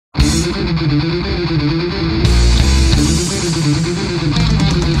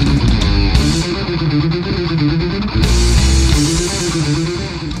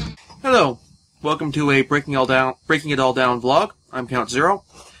Hello, welcome to a Breaking It All Down vlog. I'm Count Zero.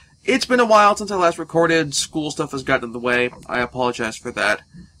 It's been a while since I last recorded. School stuff has gotten in the way. I apologize for that.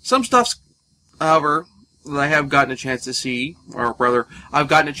 Some stuff's, however, that I have gotten a chance to see, or rather, I've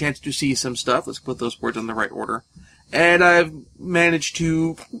gotten a chance to see some stuff. Let's put those words in the right order. And I've managed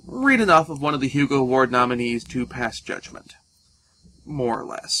to read enough of one of the Hugo Award nominees to pass judgment. More or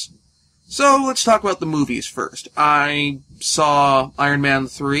less. So, let's talk about the movies first. I saw Iron Man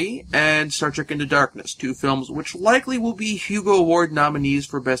 3 and Star Trek Into Darkness, two films which likely will be Hugo Award nominees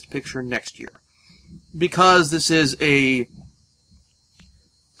for Best Picture next year. Because this is a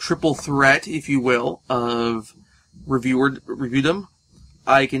triple threat, if you will, of reviewdom,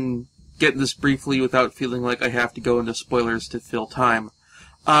 I can get this briefly without feeling like I have to go into spoilers to fill time.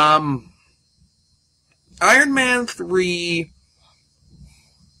 Iron Man 3...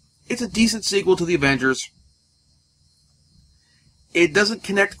 It's a decent sequel to the Avengers. It doesn't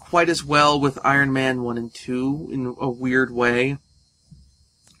connect quite as well with Iron Man 1 and 2 in a weird way.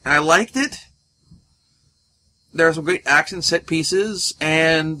 I liked it. There are some great action set pieces,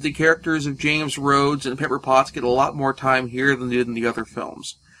 and the characters of James Rhodes and Pepper Potts get a lot more time here than they did in the other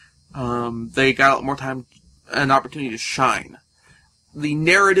films. They got a lot more time, an opportunity to shine. The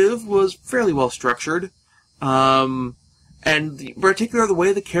narrative was fairly well structured. And in particular, the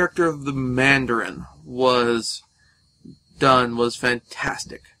way the character of the Mandarin was done was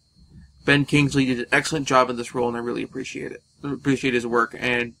fantastic. Ben Kingsley did an excellent job in this role, and I really appreciate it. I appreciate his work,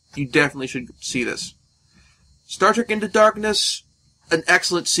 and you definitely should see this. Star Trek Into Darkness, an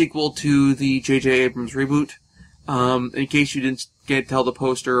excellent sequel to the J.J. Abrams reboot. In case you can't tell the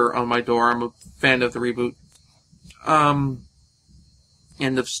poster on my door, I'm a fan of the reboot.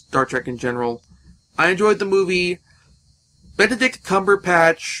 And of Star Trek in general. I enjoyed the movie. Benedict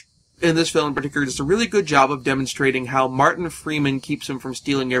Cumberbatch, in this film in particular, does a really good job of demonstrating how Martin Freeman keeps him from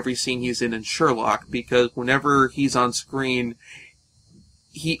stealing every scene he's in Sherlock, because whenever he's on screen,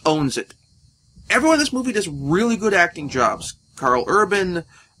 he owns it. Everyone in this movie does really good acting jobs. Carl Urban,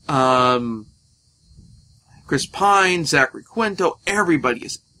 Chris Pine, Zachary Quinto, everybody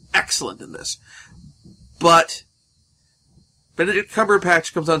is excellent in this. But Benedict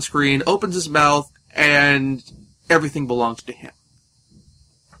Cumberbatch comes on screen, opens his mouth, and everything belongs to him.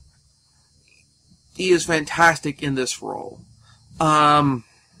 He is fantastic in this role. Gonna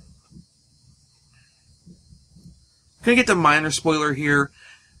get the minor spoiler here.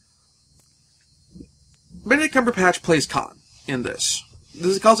 Benedict Cumberbatch plays Khan in this.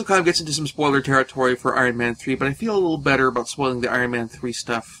 This also kind of gets into some spoiler territory for Iron Man 3, but I feel a little better about spoiling the Iron Man 3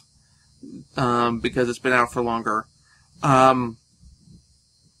 stuff because it's been out for longer. Now,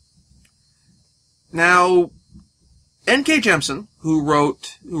 N.K. Jemisin, who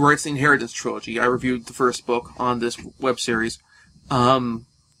writes the Inheritance trilogy, I reviewed the first book on this web series, and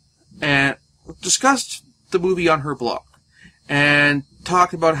discussed the movie on her blog, and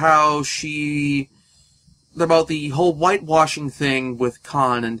talked about about the whole whitewashing thing with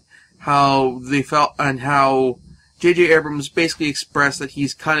Khan, and how they felt, and how J.J. Abrams basically expressed that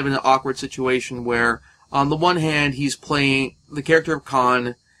he's kind of in an awkward situation where, on the one hand, he's playing the character of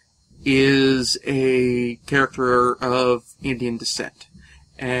Khan is a character of Indian descent.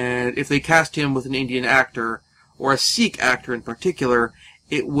 And if they cast him with an Indian actor, or a Sikh actor in particular,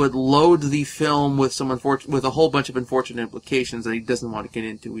 it would load the film with with a whole bunch of unfortunate implications that he doesn't want to get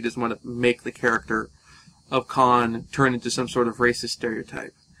into. He doesn't want to make the character of Khan turn into some sort of racist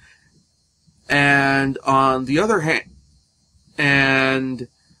stereotype. And on the other hand,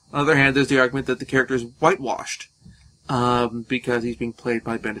 there's the argument that the character is whitewashed. Because he's being played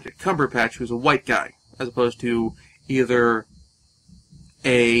by Benedict Cumberbatch, who's a white guy, as opposed to either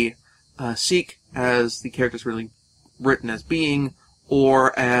a Sikh, as the character's really written as being,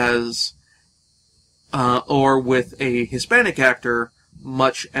 or with a Hispanic actor,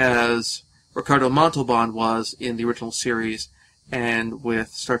 much as Ricardo Montalban was in the original series, and with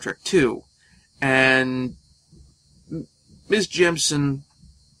Star Trek II. And Ms. Jemisin,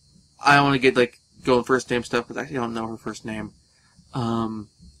 I don't want to get going first name stuff because I actually don't know her first name,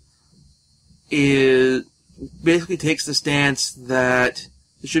 is basically takes the stance that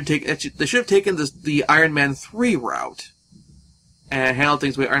they should have taken the Iron Man 3 route and handled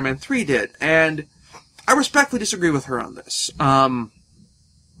things the way Iron Man 3 did. And I respectfully disagree with her on this.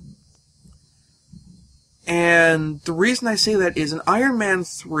 And the reason I say that is in Iron Man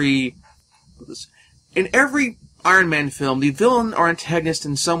 3, in every Iron Man film, the villain or antagonist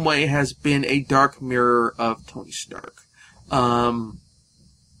in some way has been a dark mirror of Tony Stark.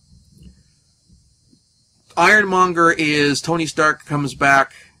 Ironmonger is Tony Stark comes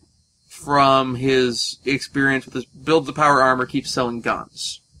back from his experience with this, builds the power armor, keeps selling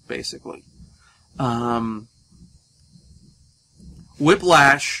guns, basically.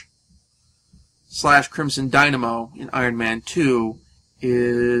 Whiplash / Crimson Dynamo in Iron Man 2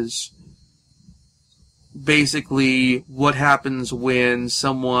 is basically what happens when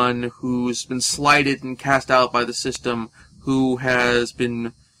someone who's been slighted and cast out by the system, who has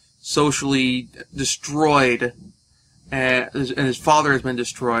been socially destroyed, and his father has been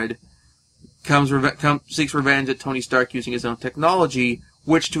destroyed, seeks revenge at Tony Stark using his own technology,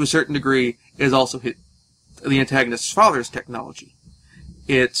 which to a certain degree is also the antagonist's father's technology.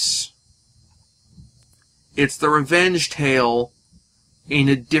 It's the revenge tale in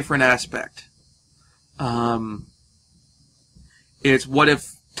a different aspect. It's what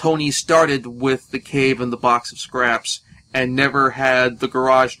if Tony started with the cave and the box of scraps and never had the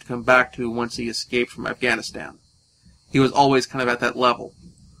garage to come back to once he escaped from Afghanistan. He was always kind of at that level.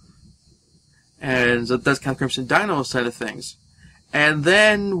 And so that's kind of Crimson Dynamo's side of things. And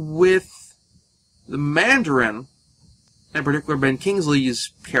then with the Mandarin, in particular Ben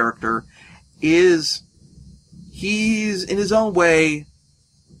Kingsley's character, he's in his own way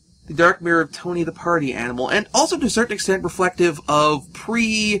the dark mirror of Tony the party animal, and also to a certain extent reflective of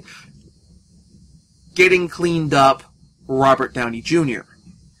getting cleaned up Robert Downey Jr.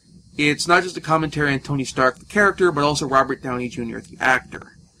 It's not just a commentary on Tony Stark the character, but also Robert Downey Jr. the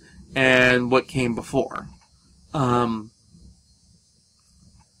actor, and what came before. In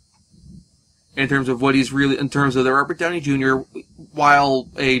terms of what he's really, in terms of the Robert Downey Jr., while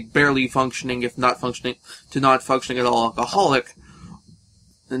a barely functioning, if not functioning, to not functioning at all alcoholic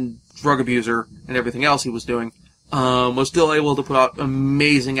and drug abuser and everything else he was doing, was still able to put out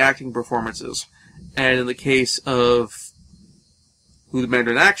amazing acting performances. And in the case of who the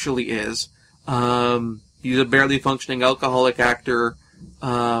Mandarin actually is, he's a barely functioning alcoholic actor,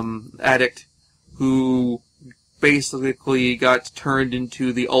 addict, who basically got turned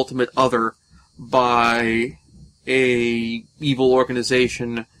into the ultimate other by a evil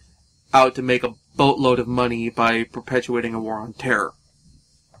organization out to make a boatload of money by perpetuating a war on terror.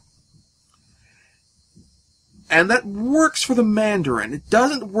 And that works for the Mandarin. It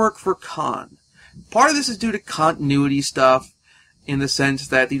doesn't work for Khan. Part of this is due to continuity stuff, in the sense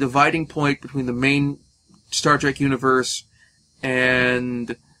that the dividing point between the main Star Trek universe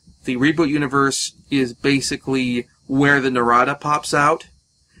and the reboot universe is basically where the Narada pops out.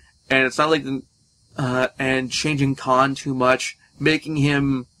 And it's not like and changing Khan too much, making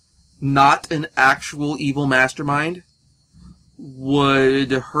him not an actual evil mastermind,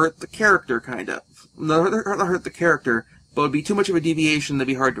 would hurt the character, kind of. Not hurt the character, but would be too much of a deviation that'd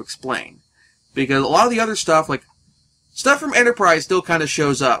be hard to explain. Because a lot of the other stuff, like, stuff from Enterprise still kind of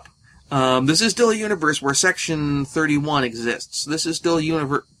shows up. This is still a universe where Section 31 exists. This is still a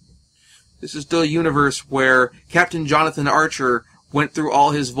universe where Captain Jonathan Archer went through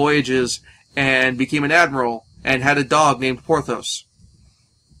all his voyages and became an admiral and had a dog named Porthos.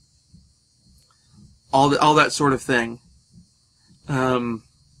 All that sort of thing.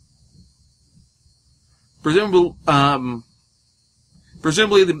 Presumably,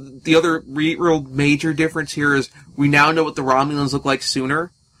 the other real major difference here is we now know what the Romulans look like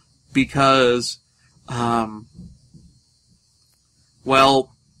sooner, because, the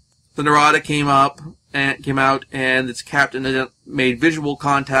Narada came out, and its captain made visual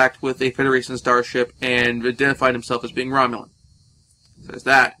contact with a Federation starship and identified himself as being Romulan. So there's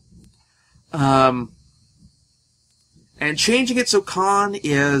that. And changing it so Khan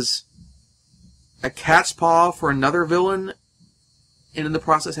is a cat's paw for another villain, and in the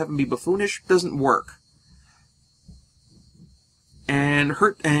process have him be buffoonish, doesn't work. And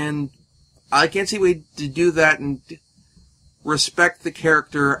I can't see a way to do that and respect the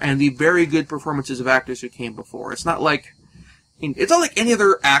character and the very good performances of actors who came before. It's not like any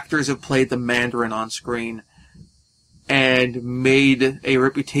other actors have played the Mandarin on screen and made a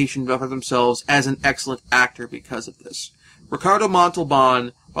reputation for themselves as an excellent actor because of this. Ricardo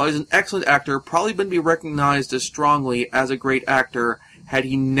Montalban, while he's an excellent actor, probably wouldn't be recognized as strongly as a great actor had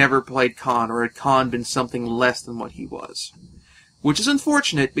he never played Khan, or had Khan been something less than what he was. Which is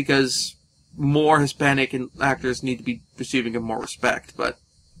unfortunate, because more Hispanic actors need to be receiving of more respect, but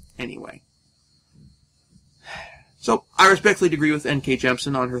anyway. So, I respectfully agree with N.K.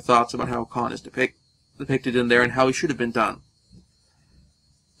 Jemisin on her thoughts about how Khan is depicted in there and how he should have been done.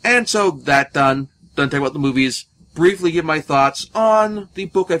 And so, that done talking about the movies, briefly give my thoughts on the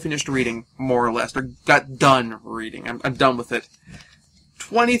book I finished reading, more or less, or got done reading. I'm done with it.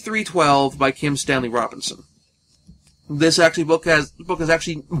 2312 by Kim Stanley Robinson. This book has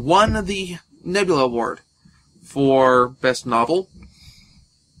actually won the Nebula Award for Best Novel.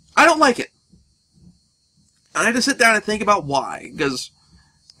 I don't like it. I had to sit down and think about why, because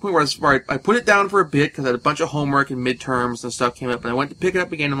I put it down for a bit because I had a bunch of homework and midterms and stuff came up, and I went to pick it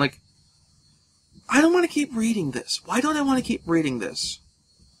up again, and I'm like, I don't want to keep reading this. Why don't I want to keep reading this?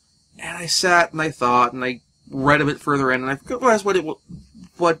 And I sat and I thought, and I read a bit further in, and I realized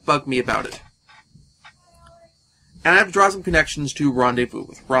what bugged me about it. And I have to draw some connections to Rendezvous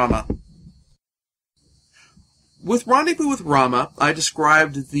with Rama. With Rendezvous with Rama, I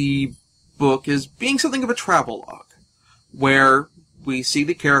described the book as being something of a travelogue, where we see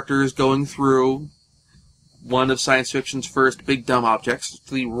the characters going through one of science fiction's first big dumb objects,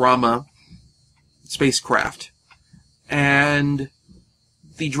 the Rama spacecraft, and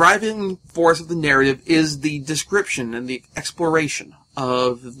the driving force of the narrative is the description and the exploration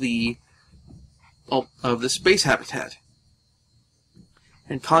of the space habitat.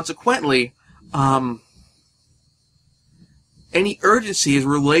 And consequently, any urgency is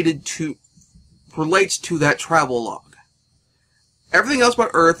relates to that travelogue. Everything else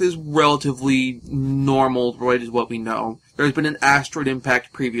about Earth is relatively normal related to what we know. There's been an asteroid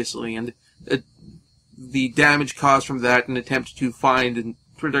impact previously, and the damage caused from that and attempt to find and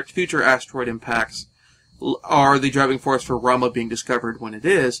predict future asteroid impacts are the driving force for Rama being discovered when it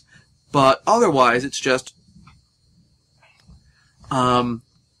is. But otherwise, it's just,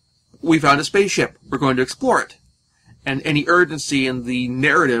 we found a spaceship. We're going to explore it. And any urgency in the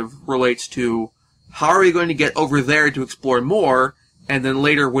narrative relates to how are we going to get over there to explore more, and then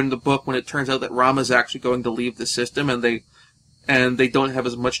later when it turns out that Rama's actually going to leave the system and they don't have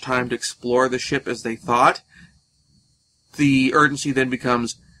as much time to explore the ship as they thought, the urgency then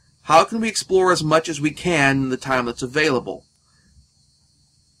becomes, how can we explore as much as we can in the time that's available?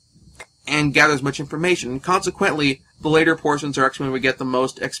 And gather as much information. And consequently, the later portions are actually when we get the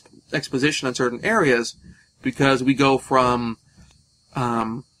most exposition on certain areas, because we go from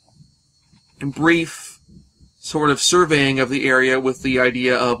brief sort of surveying of the area with the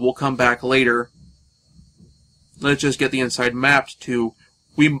idea of we'll come back later, let's just get the inside mapped, to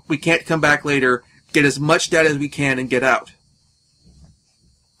we can't come back later, get as much data as we can and get out.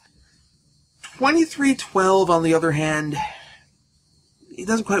 2312, on the other hand, it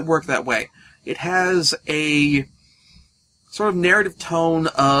doesn't quite work that way. It has a sort of narrative tone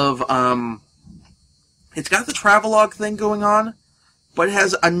of, it's got the travelogue thing going on, but it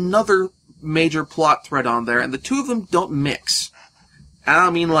has another major plot thread on there, and the two of them don't mix. And I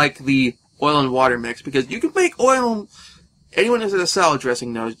don't mean like the oil and water mix, because you can make oil, anyone who's at a salad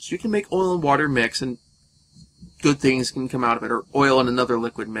dressing knows, you can make oil and water mix and good things can come out of it, or oil and another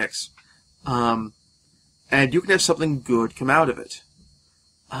liquid mix. And you can have something good come out of it.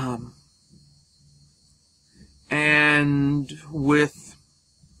 And with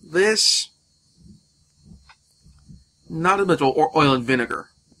this, not as much oil and vinegar,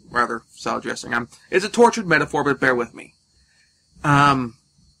 rather salad dressing. It's a tortured metaphor, but bear with me.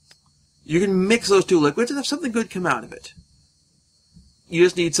 You can mix those two liquids and have something good come out of it. You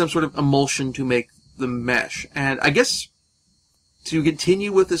just need some sort of emulsion to make the mesh. And I guess to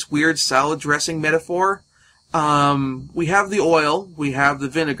continue with this weird salad dressing metaphor, we have the oil, we have the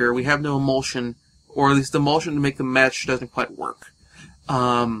vinegar, we have no emulsion, or at least the emulsion to make the mesh doesn't quite work.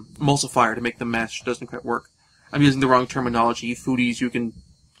 Emulsifier to make the mesh doesn't quite work. I'm using the wrong terminology. You foodies, you can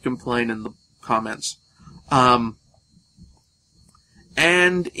complain in the comments. And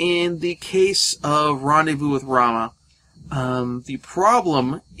in the case of Rendezvous with Rama, the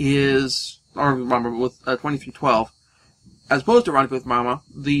problem is, or with 2312, as opposed to Rendezvous with Rama,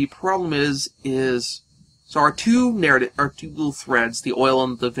 the problem is so our two little threads, the oil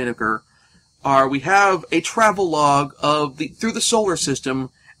and the vinegar, we have a travelogue through the solar system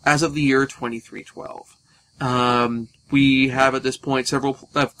as of the year 2312. We have at this point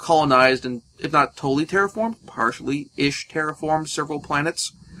have colonized and, if not totally terraformed, partially-ish terraformed several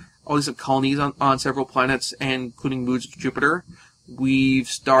planets. At least have colonies on several planets, including moons of Jupiter. We've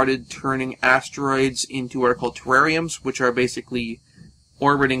started turning asteroids into what are called terrariums, which are basically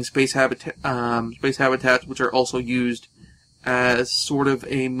orbiting space habitats, which are also used as sort of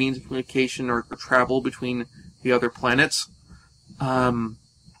a means of communication or travel between the other planets.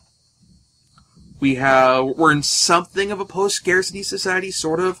 We're in something of a post-scarcity society,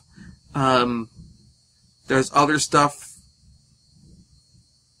 sort of. There's other stuff.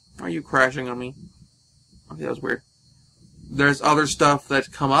 Are you crashing on me? Okay, that was weird. There's other stuff that's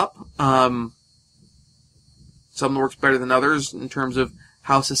come up. Some works better than others in terms of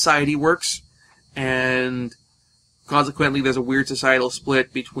how society works, and consequently there's a weird societal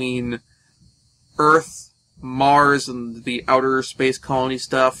split between Earth, Mars, and the outer space colony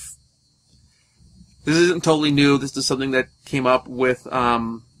stuff. This isn't totally new. This is something that came up with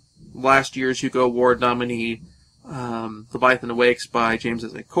last year's Hugo Award nominee, Leviathan Awakes by James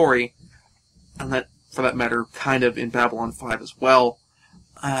S. Corey, and that, for that matter, kind of in Babylon 5 as well.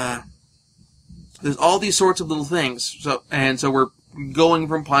 There's all these sorts of little things, so we're going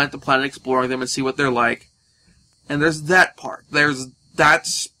from planet to planet, exploring them, and see what they're like. And there's that part.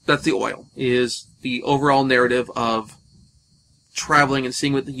 That's the oil, is the overall narrative of traveling and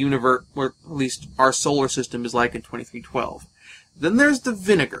seeing what the universe, or at least our solar system, is like in 2312. Then there's the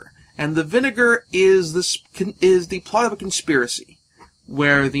vinegar, and the vinegar is the plot of a conspiracy,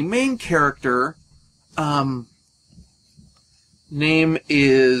 where the main character, name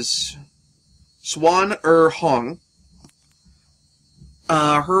is Swan Hong.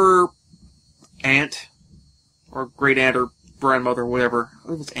 Her aunt, or great aunt, or grandmother, whatever, I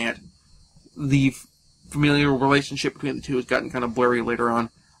think it's aunt. The familial relationship between the two has gotten kind of blurry later on.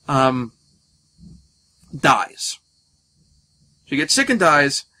 Dies. She gets sick and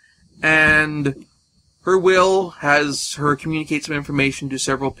dies, and her will has her communicate some information to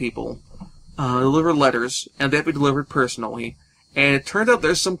several people, deliver letters, and they have to be delivered personally. And it turns out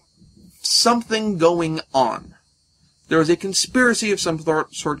there's something going on. There is a conspiracy of some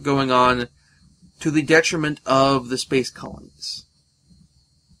sort going on to the detriment of the space colonies.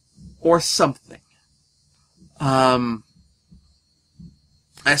 Or something.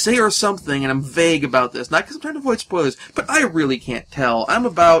 I say or something, and I'm vague about this, not because I'm trying to avoid spoilers, but I really can't tell. I'm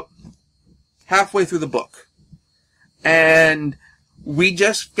about halfway through the book. And we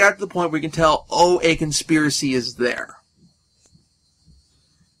just got to the point where we can tell, oh, a conspiracy is there.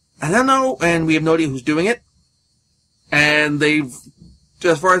 I don't know, and we have no idea who's doing it. And they've,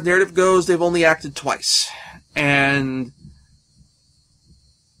 as far as narrative goes, they've only acted twice. And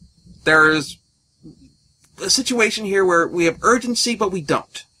there's a situation here where we have urgency, but we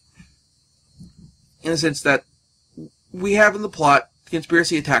don't. In the sense that we have in the plot, the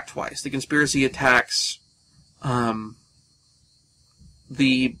conspiracy attacked twice. The conspiracy attacks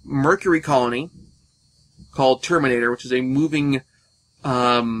the Mercury colony, called Terminator, which is a moving,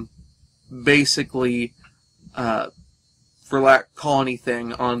 basically, colony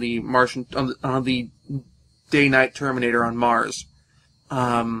thing on the Martian, on the day-night Terminator on Mars.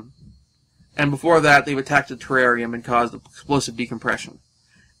 And before that, they've attacked the terrarium and caused explosive decompression.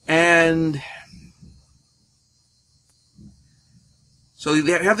 And so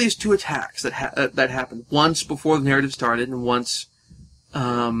they have these two attacks that happened. Once before the narrative started, and once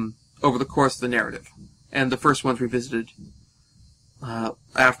over the course of the narrative. And the first one's revisited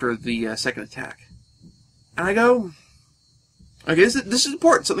after the second attack. And I go, okay, this is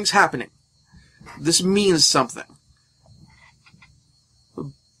important. Something's happening. This means something.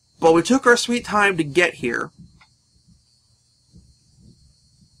 But we took our sweet time to get here.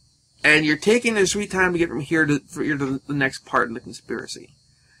 And you're taking your sweet time to get from here to the next part in the conspiracy.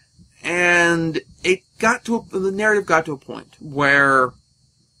 And the narrative got to a point where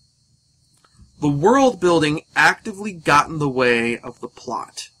the world building actively got in the way of the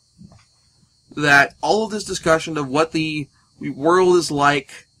plot. That all of this discussion of what the world is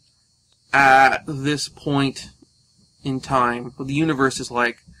like at this point in time, what the universe is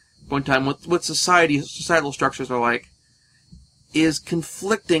like, point in time, what societal structures are like, is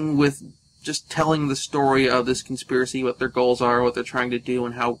conflicting with just telling the story of this conspiracy, what their goals are, what they're trying to do,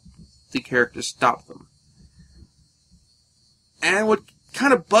 and how the characters stop them. And what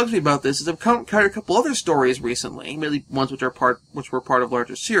kind of bugs me about this is I've covered a couple other stories recently, mainly ones which were part of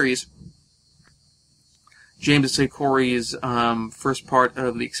larger series. James S. Corey's first part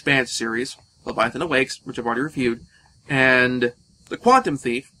of the Expanse series, Leviathan Awakes, which I've already reviewed, and The Quantum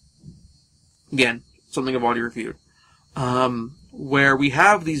Thief, again, something I've already reviewed, where we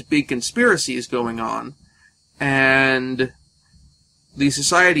have these big conspiracies going on, and these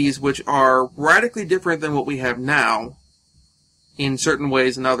societies which are radically different than what we have now, in certain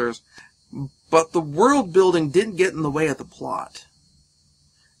ways and others, but the world building didn't get in the way of the plot.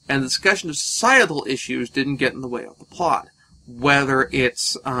 And the discussion of societal issues didn't get in the way of the plot. Whether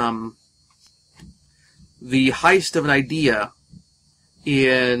it's the heist of an idea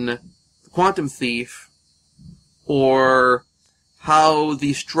in The Quantum Thief, or how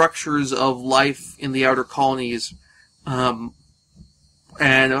the structures of life in the outer colonies, and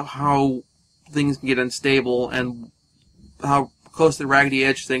how things can get unstable, and how close to the raggedy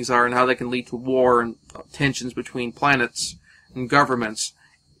edge things are, and how they can lead to war and tensions between planets and governments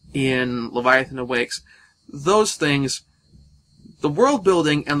in Leviathan Awakes. Those things, the world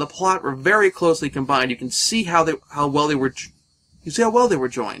building and the plot were very closely combined. You can see how well they were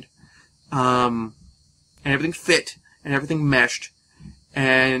joined, and everything fit and everything meshed,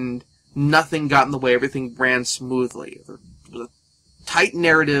 and nothing got in the way. Everything ran smoothly. There was a tight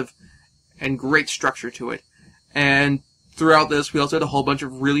narrative and great structure to it. And throughout this, we also had a whole bunch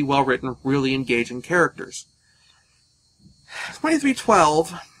of really well-written, really engaging characters.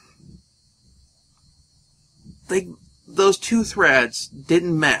 2312, those two threads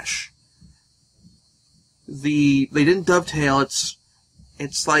didn't mesh. They didn't dovetail. It's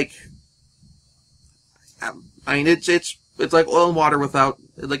like, I mean, it's like oil and water without,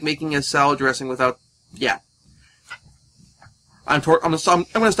 like making a salad dressing without, yeah. I'm gonna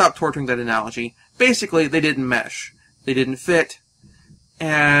stop torturing that analogy. Basically, they didn't mesh. They didn't fit,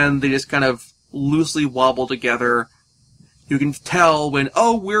 and they just kind of loosely wobble together. You can tell when,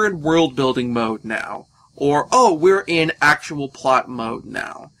 oh, we're in world-building mode now, or, oh, we're in actual plot mode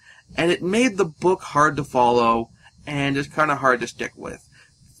now. And it made the book hard to follow, and just kind of hard to stick with.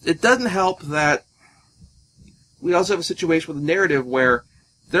 It doesn't help that we also have a situation with a narrative where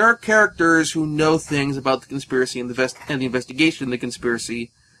there are characters who know things about the conspiracy and the investigation of the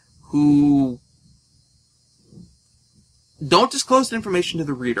conspiracy who don't disclose the information to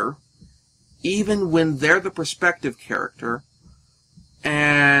the reader, even when they're the perspective character,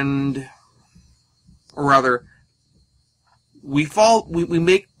 or rather, we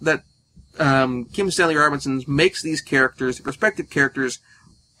make that, Kim Stanley Robinson makes these characters, perspective characters,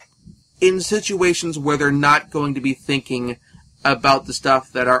 in situations where they're not going to be thinking about the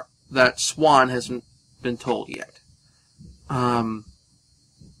stuff that Swan hasn't been told yet. And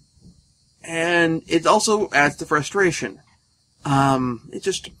it also adds to frustration.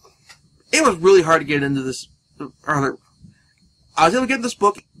 It was really hard to get into this. I was able to get into this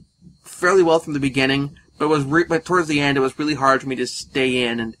book fairly well from the beginning, but towards the end, it was really hard for me to stay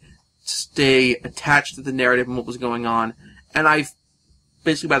in and stay attached to the narrative and what was going on. And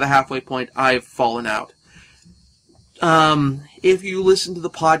basically by the halfway point, I've fallen out. If you listen to the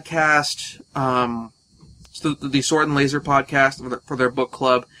podcast, the Sword and Laser podcast for their book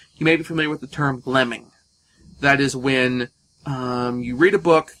club, you may be familiar with the term lemming. That is when you read a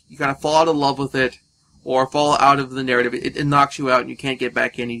book, you kind of fall out of love with it, or fall out of the narrative. It knocks you out and you can't get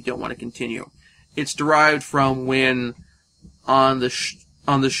back in and you don't want to continue. It's derived from when on the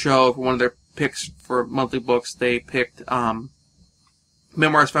show, for one of their picks for monthly books, they picked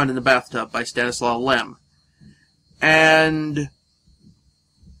Memoirs Found in the Bathtub by Stanislaw Lem. And,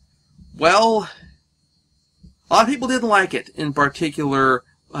 well, a lot of people didn't like it. In particular,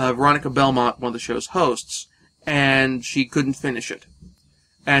 Veronica Belmont, one of the show's hosts, and she couldn't finish it.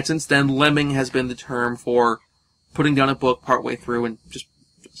 And since then, lemming has been the term for putting down a book partway through and just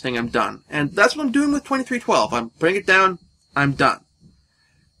saying I'm done. And that's what I'm doing with 2312. I'm putting it down, I'm done.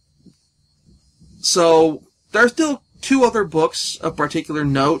 So, there are still two other books of particular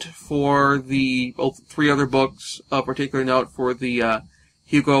note three other books of particular note for the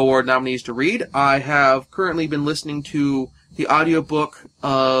Hugo Award nominees to read. I have currently been listening to the audiobook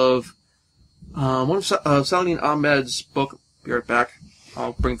of one of Saladin Ahmed's book. Be right back.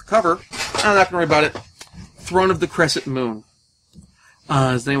 I'll bring the cover. I'm not going to worry about it. Throne of the Crescent Moon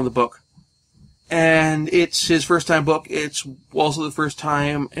is the name of the book. And it's his first time book. It's also the first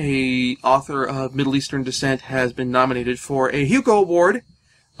time a author of Middle Eastern descent has been nominated for a Hugo Award.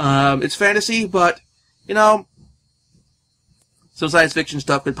 It's fantasy, but, some science fiction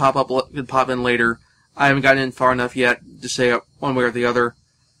stuff could pop in later. I haven't gotten in far enough yet to say one way or the other.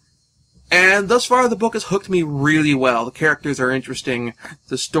 And thus far, the book has hooked me really well. The characters are interesting.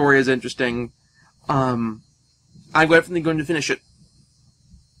 The story is interesting. I'm definitely going to finish it.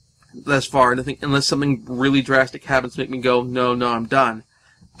 Thus far, and I think unless something really drastic happens to make me go, no, I'm done.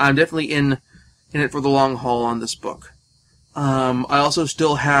 I'm definitely in it for the long haul on this book. I also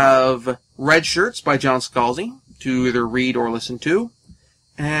still have Red Shirts by John Scalzi to either read or listen to.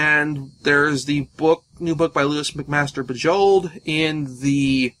 And there's the new book by Lewis McMaster Bejoled in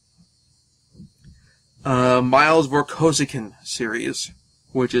the Miles Vorkosigan series,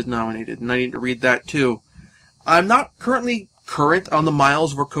 which is nominated, and I need to read that too. I'm not current on the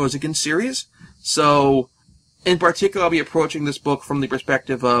Miles Vorkosigan series, so in particular I'll be approaching this book from the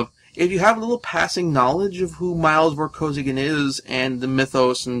perspective of, if you have a little passing knowledge of who Miles Vorkosigan is and the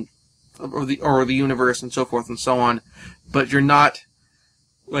mythos and or the universe and so forth and so on, but you're not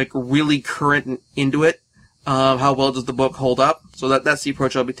really current into it, how well does the book hold up? So that's the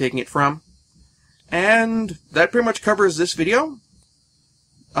approach I'll be taking it from. And that pretty much covers this video.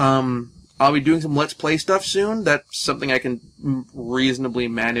 I'll be doing some Let's Play stuff soon. That's something I can reasonably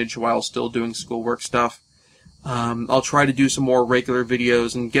manage while still doing schoolwork stuff. I'll try to do some more regular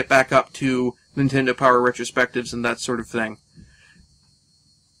videos and get back up to Nintendo Power retrospectives and that sort of thing.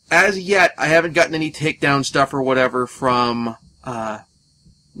 As yet, I haven't gotten any takedown stuff or whatever from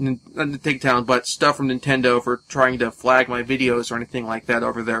not to take down, but stuff from Nintendo for trying to flag my videos or anything like that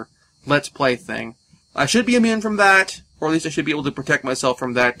over their Let's Play thing. I should be immune from that, or at least I should be able to protect myself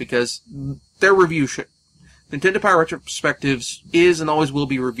from that, because their review should... Nintendo Power Retrospectives is and always will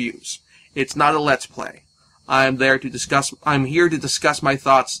be reviews. It's not a Let's Play. I'm here to discuss my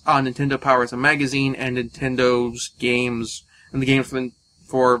thoughts on Nintendo Power as a magazine and Nintendo's games, and the games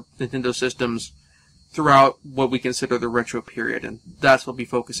for Nintendo systems throughout what we consider the retro period, and that's what we'll be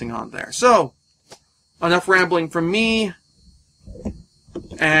focusing on there. So, enough rambling from me,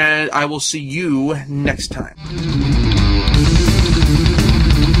 and I will see you next time.